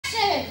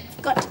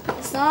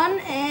this on,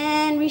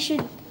 and we should...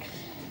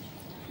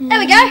 There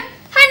we go.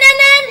 Hi,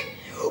 Nan.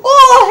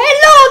 Oh,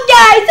 hello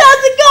guys,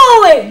 how's it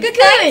going? Good,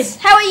 thanks.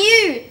 How are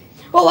you?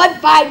 Oh, I'm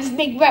fine, just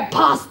making my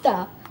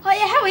pasta. Oh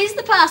yeah, how is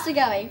the pasta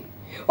going?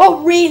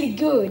 Oh, really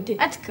good.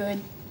 That's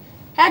good.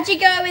 How'd you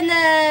go in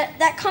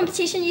that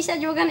competition you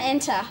said you were going to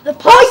enter?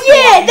 Oh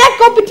yeah, that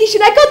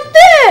competition, I got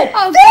third.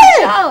 Oh, third.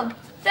 good job.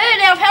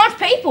 Third out of how much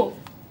people?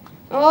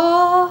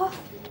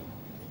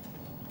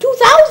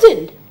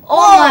 2,000.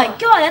 Oh my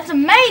god, that's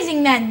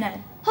amazing,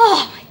 Nan.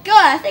 Oh my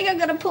god, I think I'm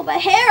going to pull my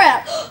hair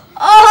out.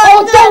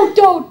 Oh,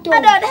 don't.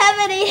 I don't have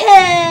any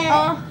hair.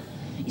 Oh,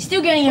 you're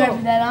still getting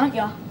over that, aren't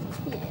you?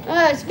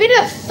 It's been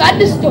a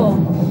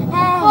thunderstorm.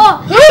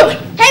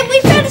 Hey,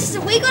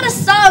 we got a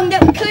song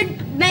that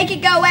could make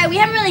it go away. We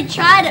haven't really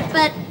tried it,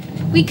 but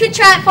we could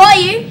try it for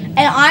you. And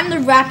I'm the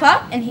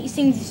rapper, and he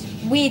sings this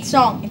weird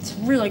song. It's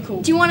really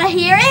cool. Do you want to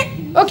hear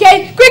it?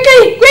 Okay,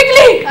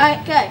 quickly.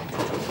 Alright, go.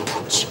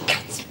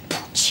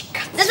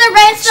 There's a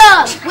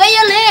rainstorm where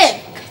you live,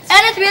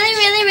 and it's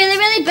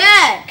really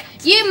bad.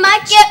 You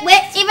might get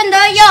wet even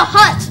though you're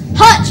hot.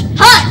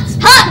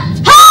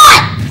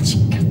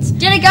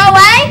 Did it go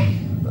away?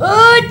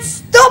 It's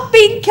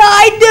stopping,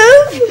 kind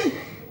of.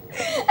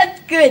 That's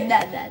good,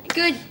 Nan.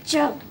 Good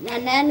job,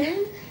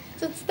 Nan.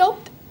 So it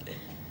stopped?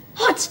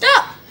 Oh, it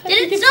stopped.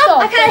 Did think it it stop?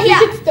 I stopped. can't I hear.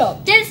 think it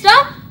stopped. Did it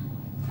stop?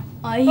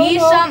 I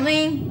hear no.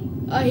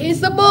 something. I hear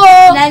some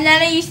more.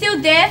 Nan, are you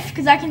still deaf?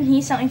 Because I can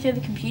hear something through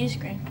the computer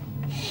screen.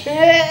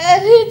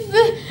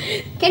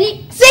 Can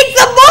you Sing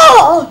some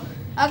more.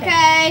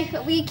 Okay,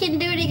 we can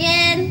do it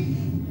again.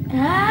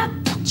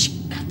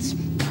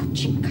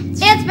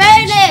 It's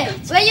burning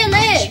where you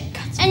live,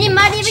 and you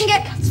might even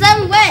get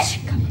some wet,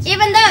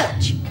 even though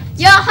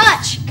you're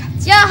hot.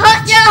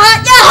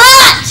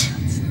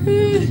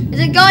 Is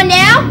it going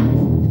now?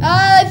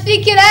 I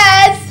think it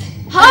has.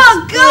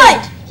 Oh,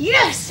 good.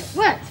 Yes, it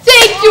worked.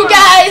 Thank you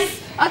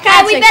guys. Okay,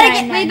 That's we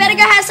okay, better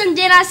go have some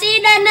dinner. See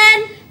you,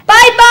 Nan.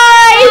 Bye.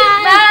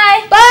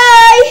 Bye.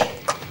 Bye.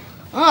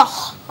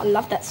 Oh, I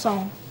love that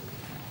song.